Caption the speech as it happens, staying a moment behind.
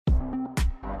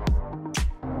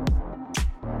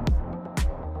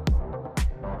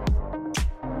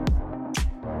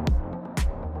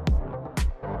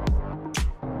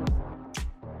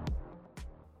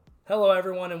Hello,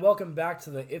 everyone, and welcome back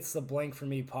to the It's the Blank for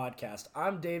Me podcast.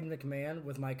 I'm Dave McMahon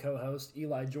with my co-host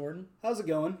Eli Jordan. How's it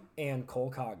going? And Cole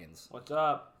Coggins. What's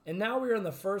up? And now we're in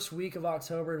the first week of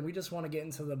October, and we just want to get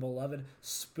into the beloved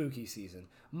spooky season.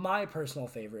 My personal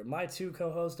favorite. My two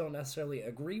co-hosts don't necessarily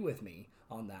agree with me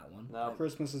on that one. No,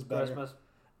 Christmas is better. Christmas.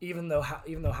 Even though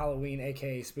Halloween,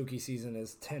 aka spooky season,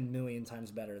 is 10 million times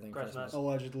better than Christmas.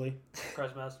 Allegedly.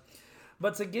 Christmas.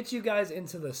 But to get you guys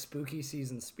into the spooky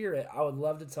season spirit, I would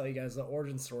love to tell you guys the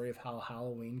origin story of how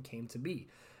Halloween came to be.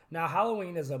 Now,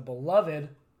 Halloween is a beloved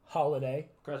holiday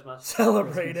Christmas.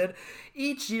 celebrated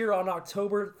each year on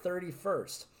October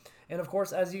 31st. And of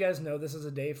course, as you guys know, this is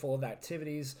a day full of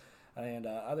activities and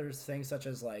other things such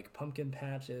as like pumpkin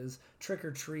patches,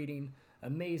 trick-or-treating,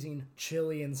 amazing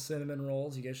chili and cinnamon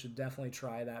rolls. You guys should definitely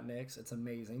try that mix. It's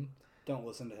amazing. Don't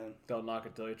listen to him. Don't knock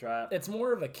it till you try it. It's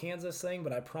more of a Kansas thing,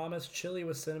 but I promise chili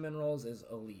with cinnamon rolls is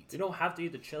elite. You don't have to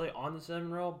eat the chili on the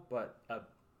cinnamon roll, but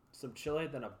some chili,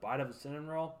 then a bite of a cinnamon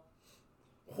roll.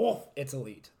 It's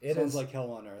elite. It Sounds is like hell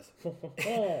on earth.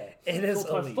 It is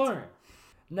elite. Fun.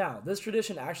 Now, this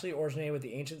tradition actually originated with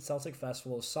the ancient Celtic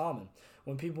festival of Samhain,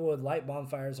 when people would light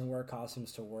bonfires and wear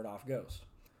costumes to ward off ghosts.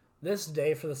 This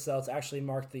day for the Celts actually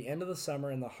marked the end of the summer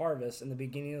and the harvest and the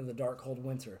beginning of the dark, cold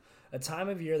winter, a time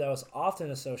of year that was often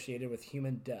associated with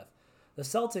human death. The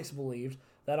Celtics believed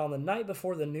that on the night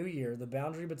before the new year, the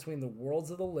boundary between the worlds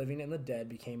of the living and the dead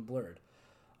became blurred.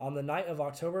 On the night of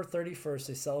October 31st,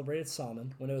 they celebrated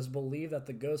Samhain, when it was believed that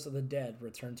the ghosts of the dead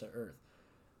returned to Earth.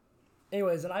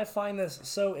 Anyways, and I find this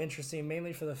so interesting,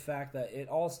 mainly for the fact that it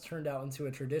all turned out into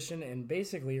a tradition and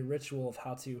basically a ritual of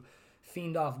how to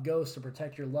fiend off ghosts to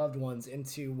protect your loved ones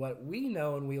into what we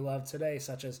know and we love today,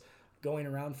 such as going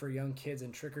around for young kids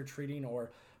and trick-or-treating,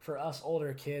 or for us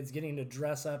older kids getting to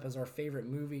dress up as our favorite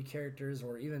movie characters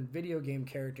or even video game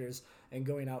characters and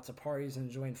going out to parties and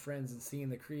enjoying friends and seeing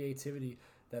the creativity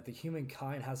that the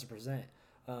humankind has to present.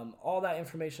 All that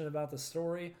information about the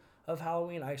story of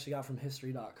Halloween I actually got from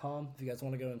history.com. If you guys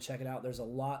want to go and check it out, there's a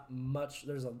lot more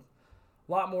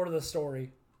to the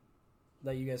story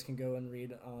that you guys can go and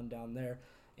read on down there.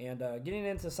 And getting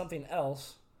into something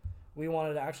else, we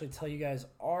wanted to actually tell you guys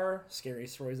our scary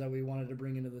stories that we wanted to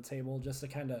bring into the table, just to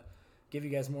kind of give you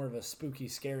guys more of a spooky,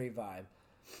 scary vibe.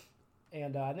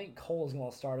 And I think Cole is going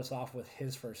to start us off with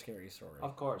his first scary story.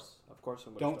 Of course I'm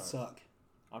going to Don't start. suck.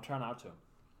 I'll try not to.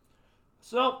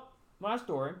 So, my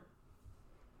story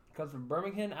comes from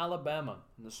Birmingham, Alabama,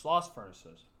 in the Sloss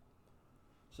Furnaces.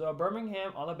 So,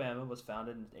 Birmingham, Alabama was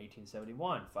founded in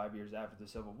 1871, 5 years after the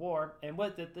Civil War, and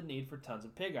with it the need for tons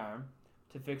of pig iron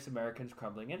to fix Americans'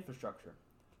 crumbling infrastructure.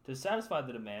 To satisfy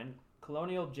the demand,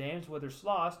 Colonel James Withers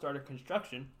Sloss started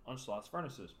construction on Sloss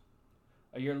Furnaces.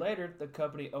 A year later, the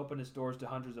company opened its doors to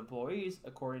hundreds of employees,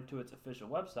 according to its official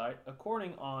website.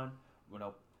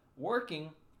 Working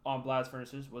on blast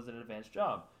furnaces was an advanced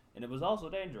job, and it was also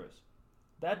dangerous.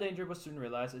 That danger was soon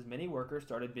realized as many workers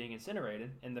started being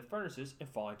incinerated in the furnaces and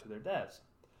falling to their deaths.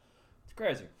 It's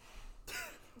crazy.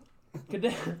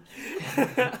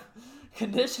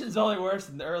 Conditions only worse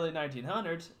in the early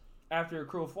 1900s after a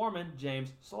cruel foreman,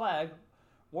 James Slag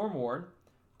Wormwood,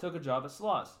 took a job at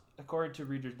Sloss. According to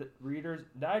Reader's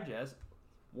Digest,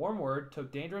 Wormwood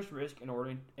took dangerous risks in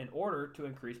order to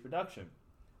increase production.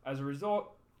 As a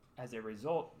result,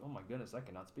 oh my goodness, I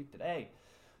cannot speak today.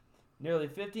 Nearly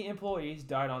 50 employees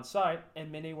died on site,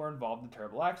 and many were involved in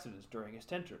terrible accidents during his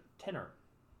tenure.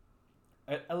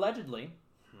 Allegedly,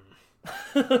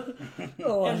 I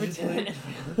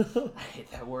hate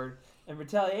that word. In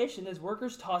retaliation, his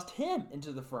workers tossed him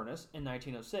into the furnace in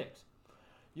 1906.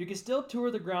 You can still tour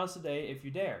the grounds today if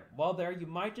you dare. While there, you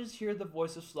might just hear the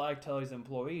voice of Slag telling his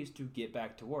employees to get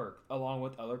back to work, along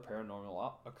with other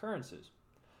paranormal occurrences.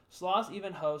 Sloss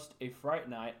even hosts a Fright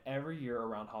Night every year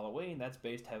around Halloween that's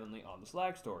based heavily on the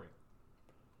Slag story.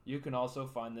 You can also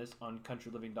find this on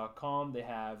countryliving.com. They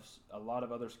have a lot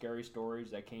of other scary stories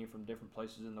that came from different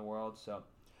places in the world, so if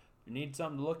you need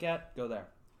something to look at, go there.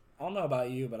 I don't know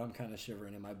about you, but I'm kind of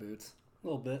shivering in my boots. A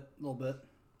little bit.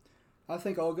 I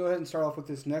think I'll go ahead and start off with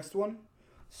this next one.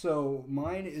 So,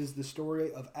 mine is the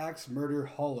story of Axe Murder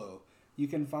Hollow. You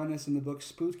can find this in the book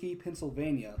Spooky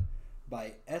Pennsylvania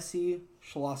by S.E.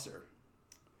 Schlosser.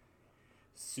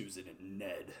 Susan and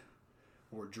Ned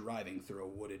were driving through a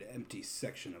wooded, empty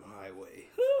section of highway.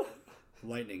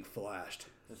 Lightning flashed,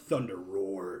 thunder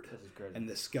roared, This is great. and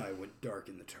the sky went dark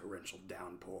in the torrential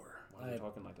downpour. Why are you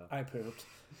talking like that? I pooped.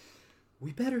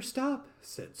 "We better stop,"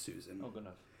 said Susan. Oh,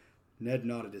 goodness. Ned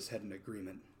nodded his head in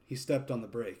agreement. He stepped on the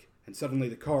brake, and suddenly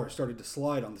the car started to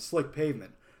slide on the slick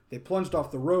pavement. They plunged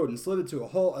off the road and slid into a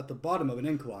hole at the bottom of an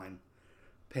incline.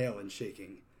 Pale and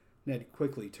shaking, Ned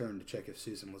quickly turned to check if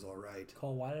Susan was all right.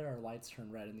 Cole, why did our lights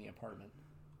turn red in the apartment?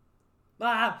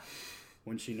 Ah!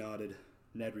 When she nodded,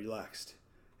 Ned relaxed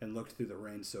and looked through the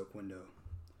rain-soaked window.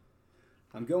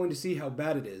 "I'm going to see how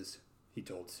bad it is," he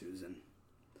told Susan,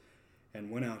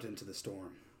 and went out into the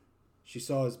storm. She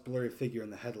saw his blurry figure in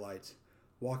the headlights,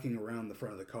 walking around the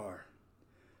front of the car.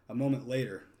 A moment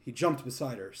later, he jumped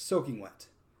beside her, soaking wet.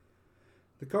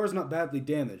 "The car's not badly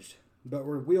damaged, but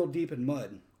we're wheel-deep in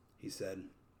mud," he said.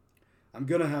 "I'm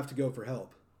gonna have to go for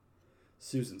help."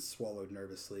 Susan swallowed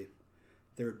nervously.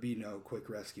 There would be no quick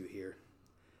rescue here.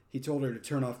 He told her to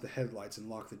turn off the headlights and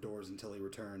lock the doors until he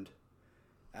returned.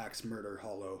 Axe Murder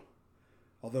Hollow.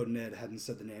 Although Ned hadn't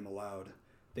said the name aloud,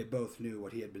 they both knew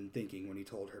what he had been thinking when he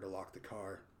told her to lock the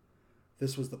car.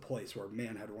 This was the place where a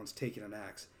man had once taken an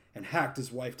axe and hacked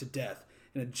his wife to death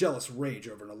in a jealous rage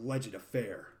over an alleged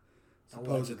affair.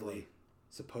 Supposedly.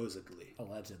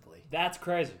 Allegedly. That's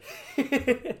crazy.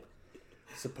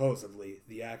 Supposedly,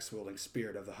 the axe-wielding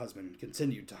spirit of the husband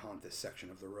continued to haunt this section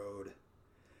of the road.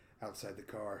 Outside the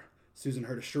car, Susan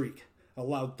heard a shriek, a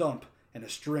loud thump, and a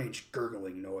strange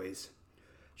gurgling noise.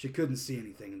 She couldn't see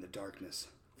anything in the darkness.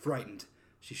 Frightened,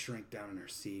 she shrank down in her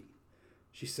seat.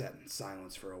 She sat in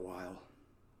silence for a while.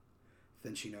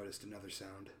 Then she noticed another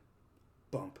sound.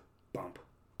 Bump, bump,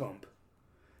 bump.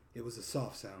 It was a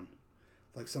soft sound,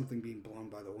 like something being blown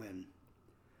by the wind.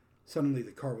 Suddenly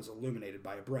the car was illuminated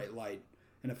by a bright light.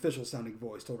 An official-sounding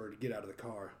voice told her to get out of the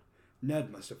car.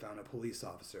 Ned must have found a police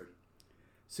officer.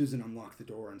 Susan unlocked the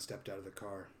door and stepped out of the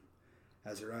car.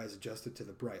 As her eyes adjusted to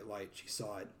the bright light, she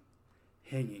saw it,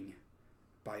 hanging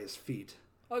by his feet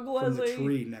from the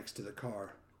tree next to the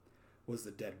car, was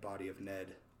the dead body of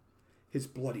Ned. His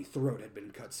bloody throat had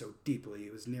been cut so deeply he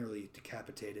was nearly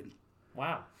decapitated.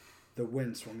 Wow. The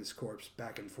wind swung his corpse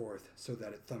back and forth so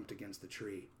that it thumped against the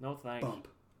tree. No thanks. Bump,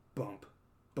 bump,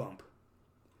 bump.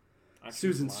 I choose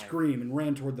Susan life. screamed and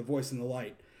ran toward the voice in the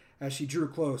light. As she drew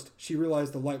close, she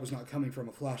realized the light was not coming from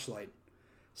a flashlight.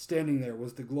 Standing there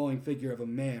was the glowing figure of a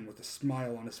man with a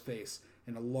smile on his face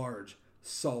and a large,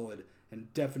 solid,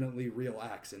 and definitely real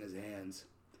axe in his hands.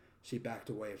 She backed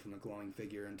away from the glowing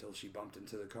figure until she bumped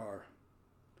into the car.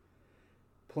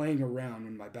 "Playing around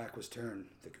when my back was turned,"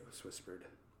 the ghost whispered,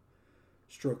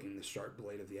 stroking the sharp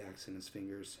blade of the axe in his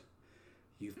fingers.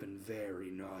 "You've been very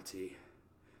naughty."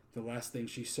 The last thing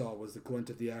she saw was the glint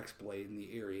of the axe blade in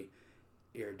the eerie,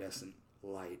 iridescent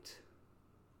light.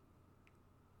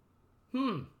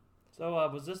 So,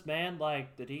 was this man,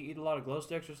 did he eat a lot of glow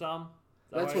sticks or something?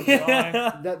 That's why what- he's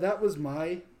glowing? That was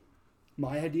my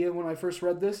idea when I first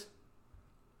read this.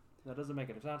 That doesn't make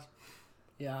any sense.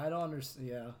 Yeah, I don't understand.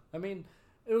 Yeah, I mean,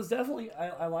 it was definitely.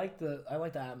 I like the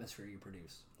atmosphere you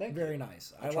produced. Thank Very you.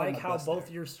 nice. I I tried like my how best both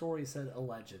there. your stories said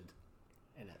alleged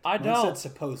in it. I Mine don't.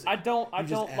 said supposed. I don't You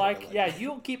just added like. alleged. Yeah,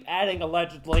 you keep adding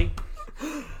allegedly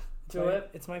to it.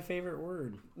 It's my favorite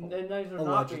word. And these are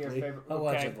not your Allegedly. favorite.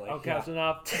 Allegedly, Okay, yeah. that's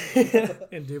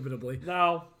enough. Indubitably.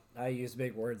 No, I use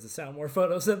big words to sound more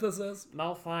photosynthesis.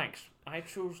 no thanks. I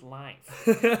choose life.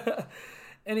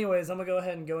 Anyways, I'm going to go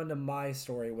ahead and go into my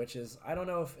story, which is, I don't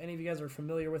know if any of you guys are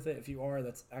familiar with it. If you are,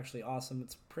 that's actually awesome.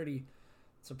 It's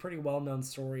a pretty well-known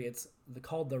story. It's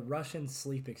called the Russian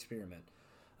Sleep Experiment.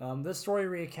 This story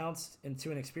recounts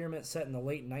into an experiment set in the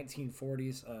late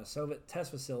 1940s, a Soviet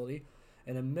test facility,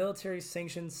 and a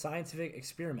military-sanctioned scientific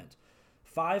experiment.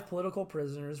 5 political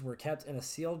prisoners were kept in a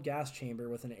sealed gas chamber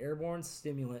with an airborne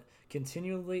stimulant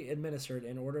continually administered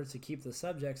in order to keep the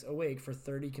subjects awake for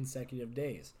 30 consecutive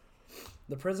days.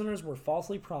 The prisoners were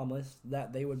falsely promised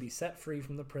that they would be set free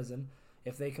from the prison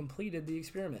if they completed the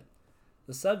experiment.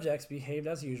 The subjects behaved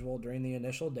as usual during the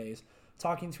initial days,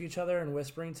 talking to each other and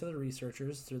whispering to the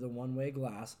researchers through the one-way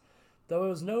glass, though it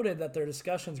was noted that their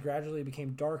discussions gradually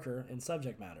became darker in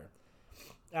subject matter.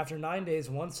 After 9 days,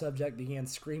 one subject began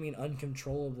screaming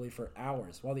uncontrollably for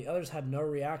hours, while the others had no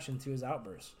reaction to his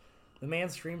outbursts. The man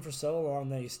screamed for so long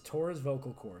that he tore his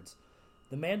vocal cords.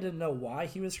 The man didn't know why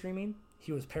he was screaming.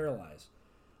 He was paralyzed.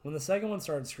 When the second one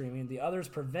started screaming, the others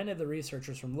prevented the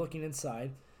researchers from looking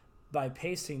inside by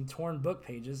pasting torn book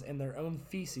pages and their own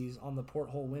feces on the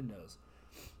porthole windows.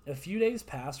 A few days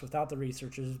passed without the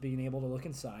researchers being able to look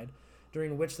inside,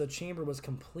 during which the chamber was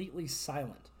completely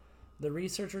silent. The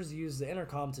researchers used the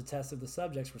intercom to test if the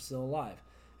subjects were still alive,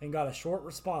 and got a short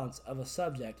response of a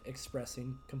subject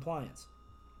expressing compliance.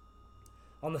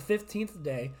 On the 15th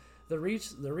day, the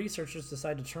researchers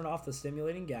decided to turn off the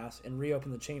stimulating gas and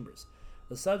reopen the chambers.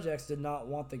 The subjects did not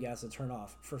want the gas to turn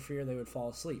off, for fear they would fall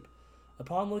asleep.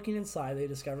 Upon looking inside, they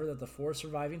discovered that the 4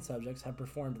 surviving subjects had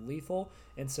performed lethal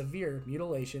and severe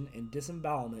mutilation and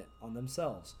disembowelment on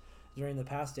themselves during the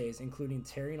past days, including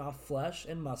tearing off flesh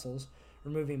and muscles,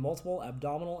 removing multiple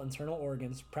abdominal internal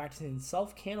organs, practicing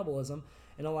self-cannibalism,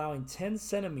 and allowing 10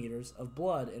 centimeters of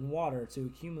blood and water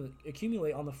to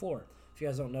accumulate on the floor. If you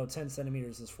guys don't know, 10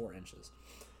 centimeters is 4 inches.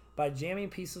 By jamming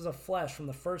pieces of flesh from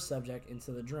the first subject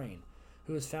into the drain,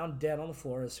 who was found dead on the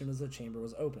floor as soon as the chamber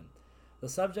was opened. The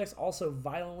subjects also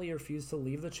violently refused to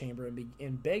leave the chamber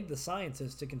and begged the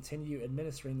scientists to continue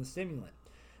administering the stimulant,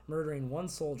 murdering one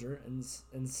soldier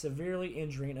and severely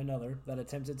injuring another that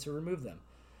attempted to remove them.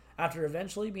 After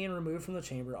eventually being removed from the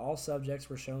chamber, all subjects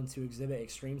were shown to exhibit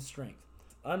extreme strength,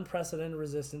 unprecedented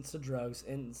resistance to drugs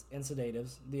and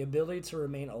sedatives, the ability to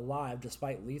remain alive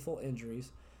despite lethal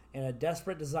injuries, and a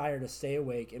desperate desire to stay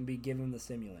awake and be given the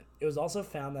stimulant. It was also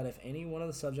found that if any one of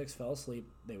the subjects fell asleep,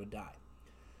 they would die.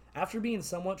 After being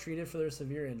somewhat treated for their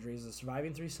severe injuries, the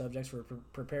surviving 3 subjects were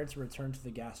prepared to return to the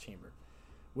gas chamber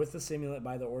with the stimulant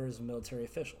by the orders of military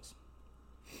officials.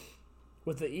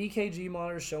 With the EKG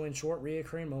monitors showing short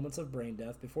reoccurring moments of brain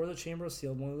death, before the chamber was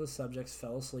sealed, one of the subjects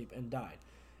fell asleep and died,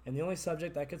 and the only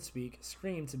subject that could speak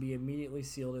screamed to be immediately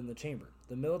sealed in the chamber.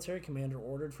 The military commander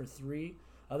ordered for 3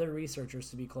 other researchers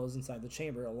to be closed inside the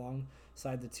chamber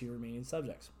alongside the 2 remaining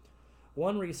subjects.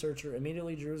 One researcher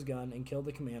immediately drew his gun and killed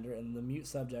the commander and the mute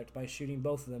subject by shooting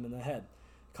both of them in the head,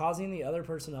 causing the other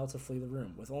personnel to flee the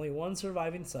room. With only one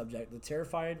surviving subject, the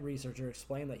terrified researcher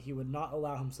explained that he would not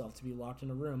allow himself to be locked in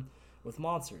a room with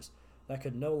monsters that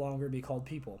could no longer be called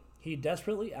people. He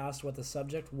desperately asked what the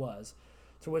subject was,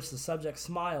 to which the subject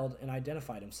smiled and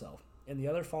identified himself and the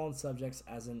other fallen subjects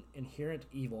as an inherent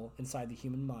evil inside the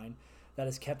human mind that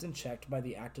is kept in check by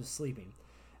the act of sleeping.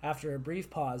 After a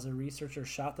brief pause, the researcher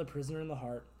shot the prisoner in the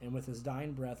heart, and with his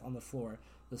dying breath on the floor,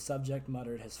 the subject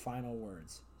muttered his final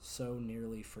words, "So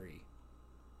nearly free."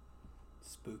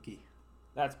 Spooky.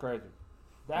 That's crazy.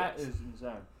 That Yes. is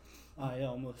insane. I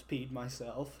almost peed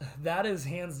myself. That is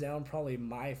hands down probably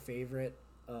my favorite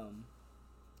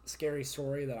scary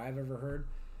story that I've ever heard.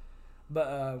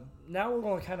 But now we're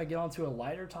going to kind of get on to a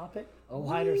lighter topic, a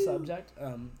lighter subject.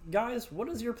 Guys, what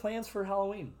is your plans for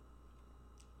Halloween?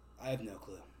 I have no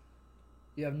clue.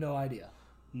 You have no idea.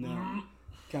 No.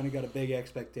 Kind of got a big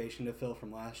expectation to fill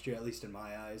from last year, at least in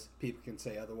my eyes. People can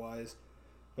say otherwise.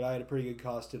 But I had a pretty good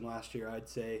costume last year, I'd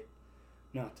say.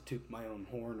 Not to toot my own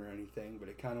horn or anything, but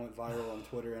it kind of went viral on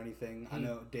Twitter or anything. I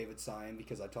know David Sine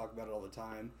because I talk about it all the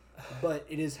time. But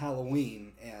it is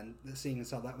Halloween, and seeing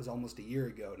as how that was almost a year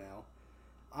ago now,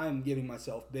 I'm giving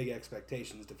myself big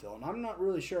expectations to fill, and I'm not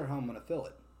really sure how I'm going to fill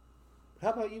it. But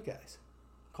how about you guys?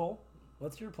 Cole,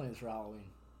 what's your plans for Halloween?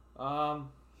 I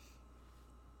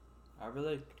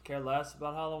really could care less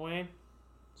about Halloween,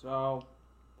 so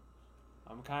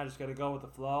I'm kind of just gonna go with the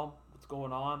flow. What's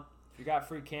going on? If you got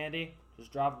free candy,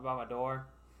 just drop it by my door.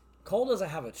 Cole doesn't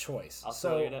have a choice. I'll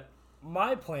still eat So it.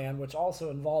 my plan, which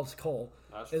also involves Cole,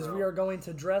 That's is true. we are going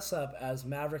to dress up as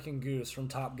Maverick and Goose from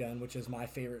Top Gun, which is my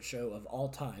favorite show of all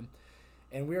time.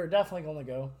 And we are definitely going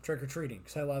to go trick-or-treating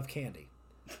because I love candy.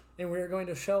 And we are going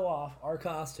to show off our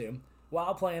costume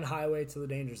while playing Highway to the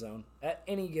Danger Zone at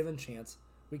any given chance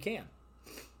we can.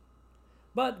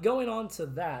 But going on to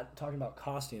that, talking about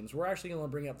costumes, we're actually going to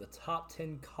bring up the top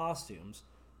 10 costumes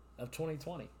of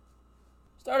 2020.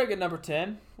 Starting at number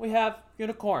 10, we have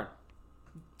Unicorn.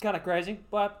 Kind of crazy,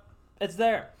 but it's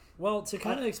there. Well, to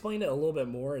kind of explain it a little bit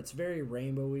more, it's very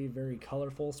rainbowy, very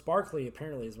colorful. Sparkly,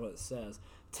 apparently, is what it says.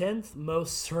 10th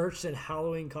most searched in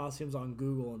Halloween costumes on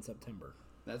Google in September.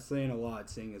 That's saying a lot,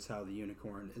 seeing as how the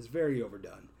unicorn is very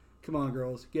overdone. Come on,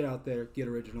 girls, get out there, get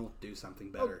original, do something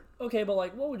better. Okay, but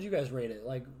like, what would you guys rate it?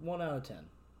 Like 1 out of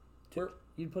 10?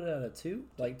 You'd put it at a 2?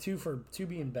 Like 2 for 2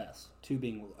 being best. 2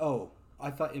 being... Oh, I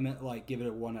thought you meant like give it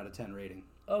a 1 out of 10 rating.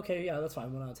 Okay, yeah, that's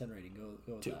fine. 1 out of 10 rating.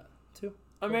 Go with 2. that. 2.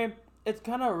 I mean, it's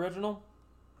kind of original,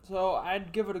 so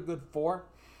I'd give it a good 4.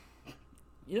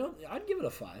 You know, I'd give it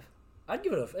a 5. I'd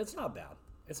give it a... It's not bad.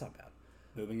 It's not bad.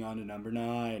 Moving on to number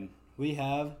 9. We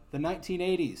have the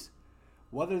 1980s.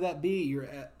 Whether that be your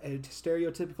a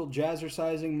stereotypical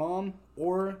jazzercising mom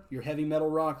or your heavy metal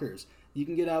rockers, you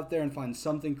can get out there and find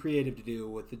something creative to do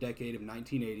with the decade of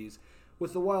 1980s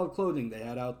with the wild clothing they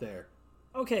had out there.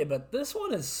 Okay, but this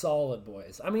one is solid,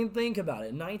 boys. I mean, think about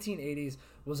it. 1980s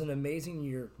was an amazing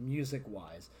year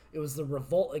music-wise. It was the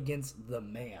revolt against the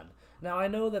man. Now, I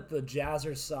know that the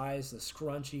jazzercise, the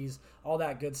scrunchies, all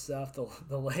that good stuff,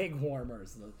 the leg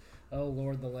warmers, oh,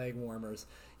 Lord, the leg warmers.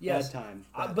 Yes, Bad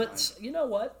time. but you know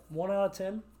what? 1 out of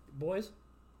 10, boys,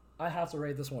 I have to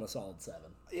rate this one a solid 7.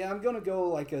 Yeah, I'm going to go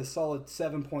like a solid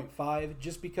 7.5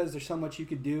 just because there's so much you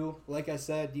could do. Like I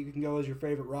said, you can go as your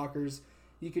favorite rockers.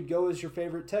 You could go as your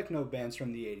favorite techno bands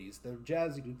from the 80s, the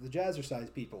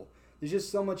jazzercise people. There's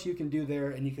just so much you can do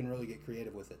there, and you can really get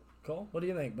creative with it. Cole, what do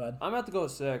you think, bud? I'm going to have to go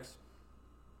with 6.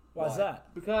 Why's Why?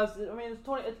 that? Because it's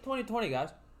 2020, guys.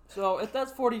 So if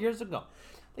that's 40 years ago,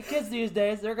 the kids these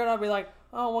days, they're gonna be like,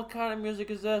 oh, what kind of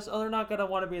music is this? Oh, they're not gonna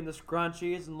want to be in the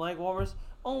scrunchies and leg warmers.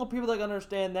 Only people that can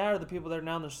understand that are the people that are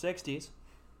now in their 60s.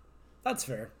 That's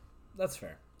fair. That's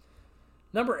fair.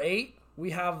 Number 8,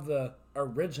 we have the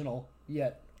original,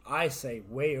 yet I say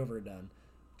way overdone,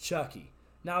 Chucky.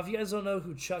 Now, if you guys don't know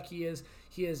who Chucky is,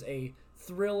 he is a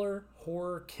thriller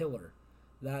horror killer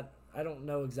that I don't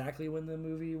know exactly when the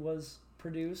movie was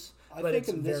produced, I but think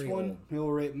it's in this very one, old.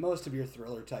 you'll rate most of your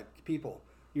thriller type people.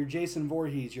 Your Jason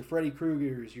Voorhees, your Freddy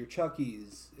Kruegers, your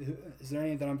Chuckies. Is there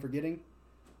any that I'm forgetting?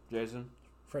 Jason.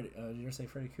 Freddy, did you say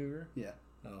Freddy Krueger? Yeah.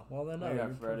 Oh, well then no. I you're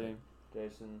got Freddy,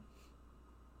 perfect. Jason,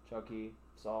 Chucky,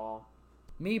 Saw.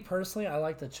 Me personally, I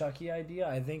like the Chucky idea.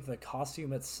 I think the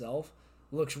costume itself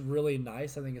looks really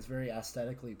nice. I think it's very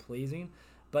aesthetically pleasing,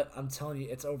 but I'm telling you,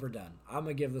 it's overdone. I'm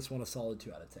gonna give this one a solid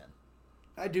 2 out of 10.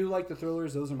 I do like the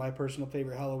thrillers. Those are my personal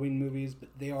favorite Halloween movies, but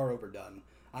they are overdone.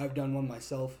 I've done one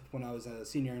myself when I was a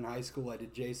senior in high school. I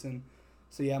did Jason.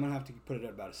 So yeah, I'm going to have to put it at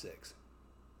about a 6.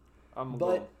 I'm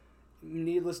But going.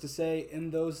 needless to say,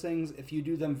 in those things, if you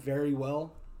do them very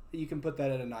well, you can put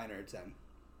that at a 9 or a 10.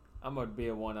 I'm gonna be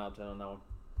a 1 out of 10 on that one.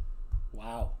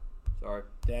 Wow. Sorry.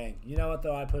 Dang. You know what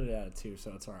though? I put it at a 2,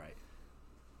 so it's all right.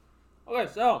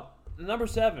 Okay, so number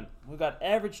 7, we got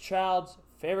average child's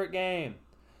favorite game,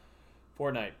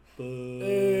 Fortnite. Boo.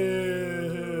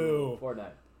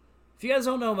 Fortnite. If you guys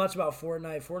don't know much about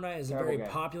Fortnite, Fortnite is a Terrible very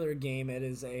game. popular game. It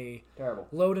is a Terrible.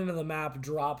 load into the map,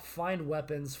 drop, find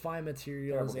weapons, find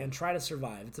materials, Terrible game. and try to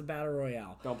survive. It's a battle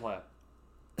royale. Don't play it.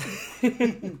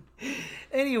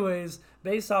 Anyways,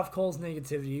 based off Cole's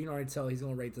negativity, you can already tell he's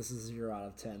going to rate this as a 0 out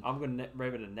of 10. I'm gonna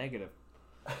rate it a negative.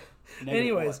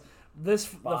 Anyways, the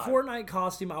 5. Fortnite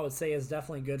costume I would say is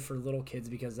definitely good for little kids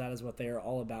because that is what they are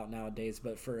all about nowadays.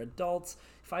 But for adults,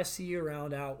 if I see you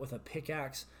around out with a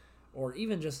pickaxe or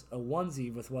even just a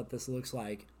onesie with what this looks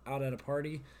like out at a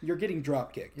party, You're getting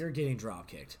drop kicked. you're getting drop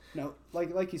kicked. No,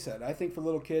 like you said, I think for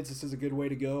little kids, this is a good way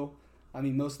to go. I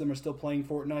mean, most of them are still playing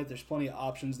Fortnite. There's plenty of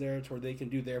options there to where they can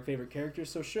do their favorite characters.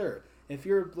 So sure, if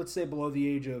you're, let's say, below the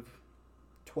age of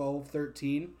 12,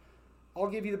 13, I'll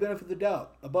give you the benefit of the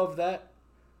doubt. Above that,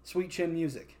 Sweet Chin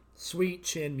Music. Sweet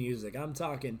chin music. I'm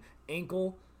talking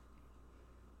ankle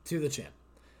to the chin.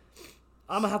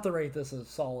 I'm going to have to rate this a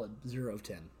solid 0 of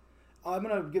 10. I'm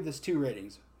going to give this 2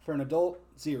 ratings. For an adult,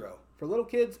 0. For little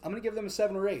kids, I'm going to give them a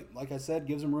 7 or 8. Like I said,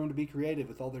 gives them room to be creative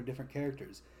with all their different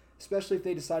characters, especially if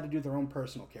they decide to do their own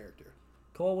personal character.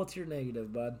 Cole, what's your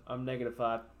negative, bud? I'm negative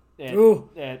 5. Ooh.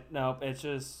 No, it's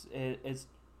just it's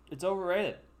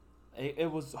overrated.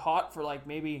 It was hot for like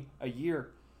maybe a year.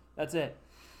 That's it.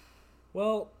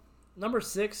 Well, number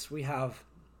 6, we have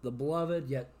the beloved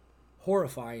yet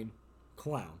horrifying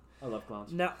clown. I love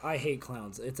clowns. Now, I hate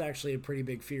clowns. It's actually a pretty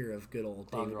big fear of good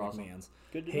old Clowns David are awesome. McMahon's.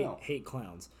 Good to Hate, know. hate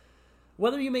clowns.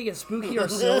 Whether you make it spooky or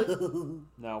silly,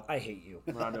 No, I hate you.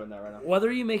 we're not doing that right now.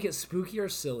 Whether you make it spooky or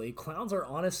silly, clowns are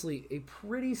honestly a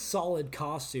pretty solid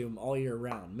costume all year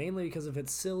round. Mainly because if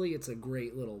it's silly, it's a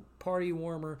great little party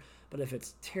warmer. But if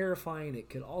it's terrifying, it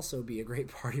could also be a great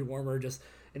party warmer, just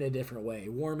in a different way.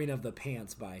 Warming of the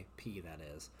pants by P, that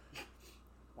is.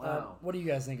 Wow. What do you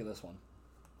guys think of this one?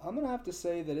 I'm going to have to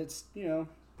say that it's,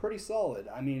 pretty solid.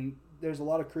 I mean, there's a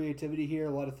lot of creativity here,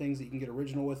 a lot of things that you can get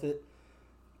original with it.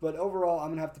 But overall, I'm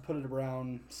going to have to put it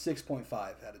around 6.5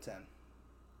 out of 10.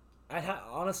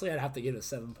 Honestly, I'd have to give it a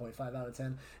 7.5 out of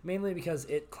 10. Mainly because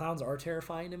clowns are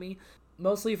terrifying to me.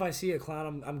 Mostly if I see a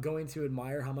clown, I'm going to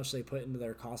admire how much they put into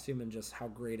their costume and just how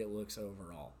great it looks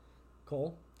overall.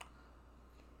 Cole?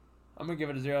 I'm gonna give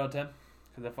it a 0 out of 10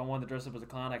 because if I wanted to dress up as a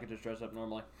clown, I could just dress up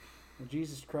normally. Well,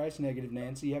 Jesus Christ, negative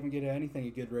Nancy. You haven't given anything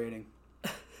a good rating.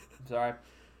 I'm sorry.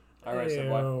 I already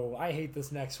said what? Ew, I hate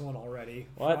this next one already.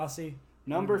 What? Frosty?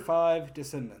 Number 5,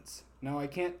 Descendants. Now, I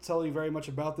can't tell you very much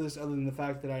about this other than the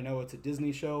fact that I know it's a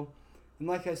Disney show. And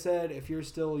like I said, if you're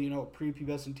still, a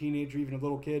prepubescent teenager, even a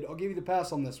little kid, I'll give you the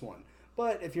pass on this one.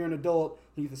 But if you're an adult,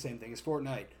 you get the same thing as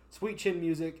Fortnite. Sweet chin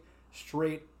music,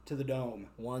 straight to the dome.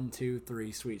 1, 2,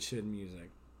 3, sweet shit music.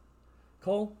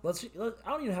 Cole, I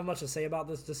don't even have much to say about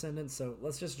this Descendants, so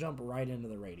let's just jump right into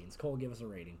the ratings. Cole, give us a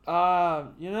rating. I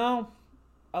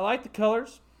like the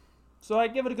colors, so I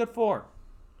give it a good 4.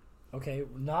 Okay,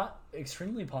 not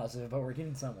extremely positive, but we're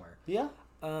getting somewhere. Yeah?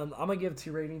 I'm gonna give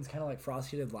 2 ratings, kind of like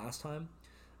Frosty did last time.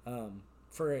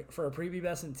 For a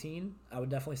prepubescent teen, I would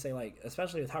definitely say,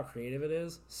 especially with how creative it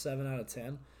is, 7 out of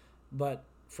 10. But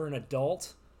for an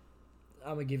adult,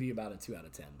 I'm gonna give you about a 2 out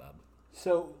of 10, bub.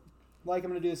 So, I'm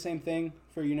going to do the same thing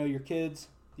for, your kids,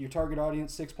 your target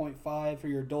audience, 6.5. For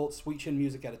your adults, sweet chin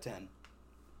music out of 10.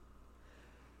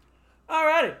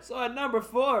 Alrighty, so at number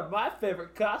 4, my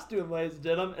favorite costume, ladies and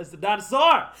gentlemen, is the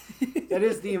dinosaur. That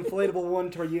is the inflatable one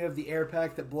to where you have the air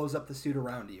pack that blows up the suit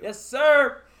around you. Yes,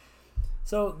 sir.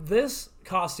 So this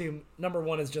costume, number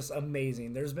 1, is just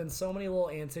amazing. There's been so many little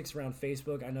antics around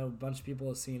Facebook. I know a bunch of people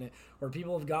have seen it, where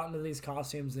people have gotten to these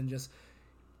costumes and just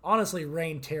honestly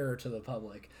rain terror to the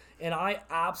public. And I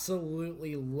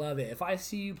absolutely love it. If I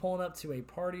see you pulling up to a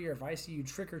party or if I see you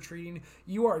trick-or-treating,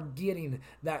 you are getting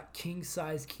that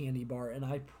king-size candy bar, and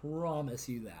I promise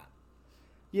you that.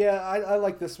 Yeah, I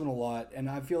like this one a lot, and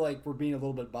I feel like we're being a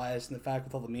little bit biased in the fact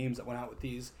with all the memes that went out with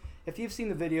these. If you've seen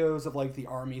the videos of, like, the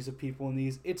armies of people in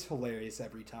these, it's hilarious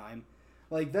every time.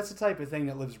 Like, that's the type of thing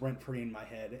that lives rent-free in my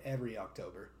head every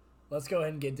October. Let's go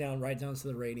ahead and get right down to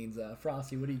the ratings.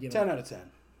 Frosty, what do you give 10 it? out of 10.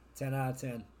 10 out of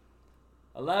 10.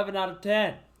 11 out of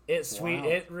 10.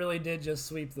 It really did just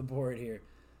sweep the board here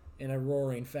in a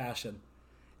roaring fashion.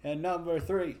 And number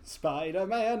 3,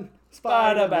 Spider-Man.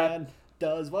 Spider-Man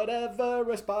does whatever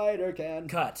a spider can.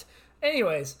 Cut.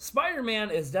 Anyways,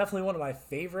 Spider-Man is definitely one of my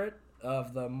favorite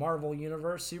of the Marvel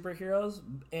Universe superheroes.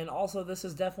 And also, this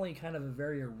is definitely kind of a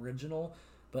very original,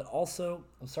 but also,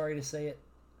 I'm sorry to say it,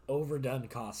 overdone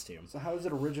costume. So how is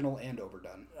it original and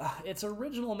overdone? It's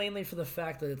original mainly for the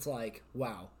fact that it's like,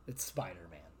 wow, it's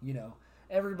Spider-Man. You know,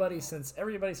 everybody since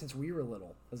we were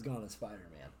little has gone as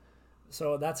Spider-Man.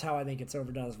 So that's how I think it's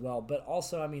overdone as well. But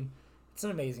also, I mean, it's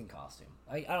an amazing costume.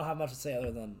 I don't have much to say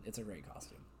other than it's a great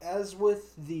costume. As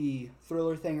with the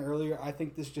Thriller thing earlier, I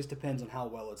think this just depends on how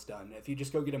well it's done. If you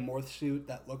just go get a morph suit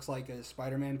that looks like a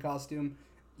Spider-Man costume,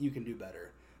 you can do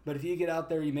better. But if you get out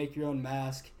there, you make your own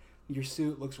mask, your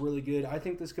suit looks really good, I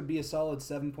think this could be a solid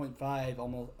 7.5,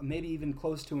 almost maybe even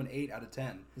close to an 8 out of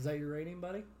 10. Is that your rating,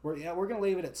 buddy? We're going to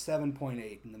leave it at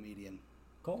 7.8 in the median.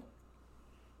 Cole?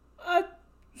 I've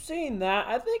seen that.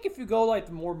 I think if you go like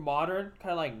the more modern,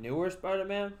 kind of like newer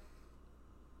Spider-Man,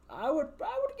 I would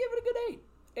give it a good 8.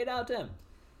 8 out of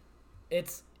 10.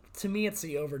 To me, it's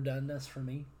the overdoneness for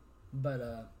me.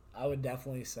 But I would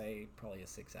definitely say probably a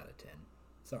 6 out of 10.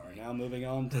 Sorry. Now moving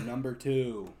on to number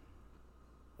 2.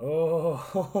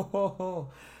 Oh,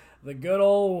 the good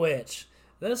old witch.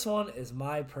 This one is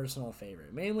my personal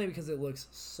favorite, mainly because it looks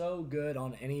so good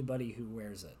on anybody who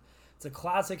wears it. It's a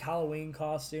classic Halloween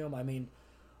costume. I mean,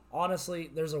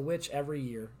 honestly, there's a witch every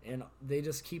year, and they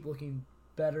just keep looking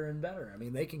better and better. I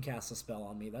mean, they can cast a spell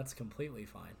on me. That's completely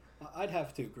fine. I'd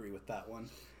have to agree with that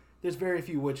one. There's very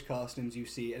few witch costumes you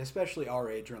see, and especially our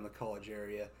age or in the college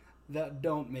area, that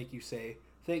don't make you say,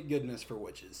 thank goodness for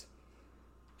witches.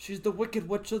 She's the Wicked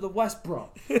Witch of the West, bro.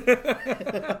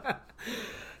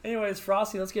 Anyways,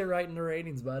 Frosty, let's get right into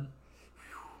ratings, bud.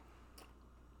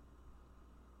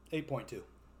 8.2.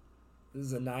 This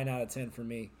is a 9 out of 10 for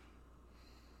me.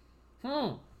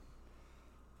 I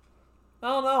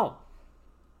don't know.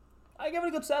 I give it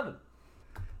a good 7.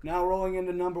 Now rolling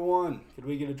into number 1. Could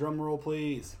we get a drum roll,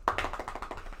 please?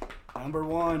 Number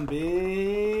 1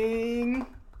 being...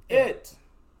 It.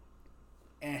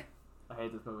 I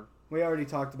hate this movie. We already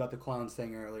talked about the clowns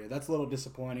thing earlier. That's a little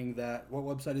disappointing that... What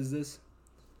website is this?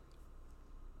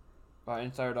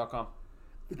 Insider.com.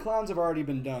 The clowns have already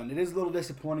been done. It is a little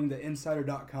disappointing that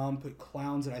Insider.com put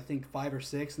clowns at, I think, 5 or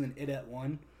 6, and then it at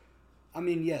 1. I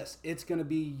mean, yes, it's going to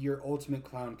be your ultimate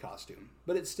clown costume.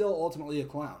 But it's still ultimately a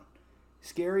clown.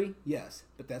 Scary? Yes.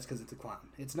 But that's because it's a clown.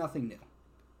 It's nothing new.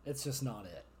 It's just not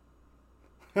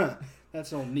it.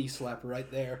 That's an old knee slapper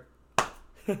right there.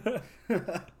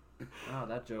 Wow,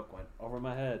 that joke went over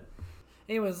my head.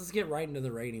 Anyways, let's get right into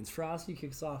the ratings. Frosty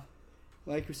kicks off.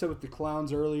 Like we said with the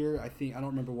clowns earlier, I don't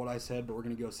remember what I said, but we're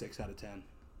going to go 6 out of 10.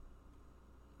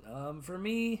 For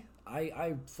me,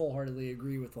 I full-heartedly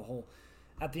agree with the whole...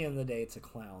 At the end of the day, it's a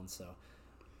clown, so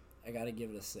I got to give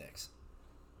it a 6.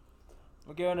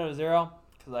 We're giving it a 0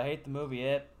 because I hate the movie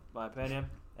It, my opinion,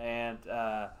 and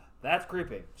that's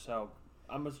creepy. So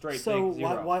I'm a straight So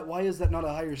 0. why is that not a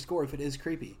higher score if it is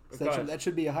creepy? Because- That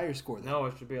should be a higher score then. No,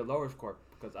 it should be a lower score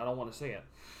because I don't want to see it.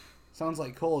 Sounds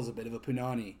like Cole is a bit of a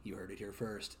punani. You heard it here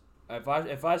first. If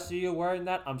I see you wearing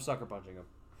that, I'm sucker punching him.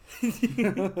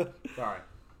 Sorry.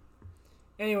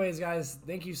 Anyways, guys,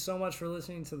 thank you so much for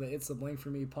listening to the It's the Blank for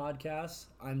Me podcast.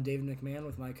 I'm David McMahon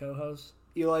with my co-host,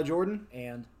 Eli Jordan.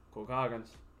 and Cool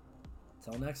Coggins.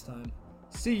 until next time.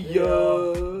 See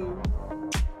ya.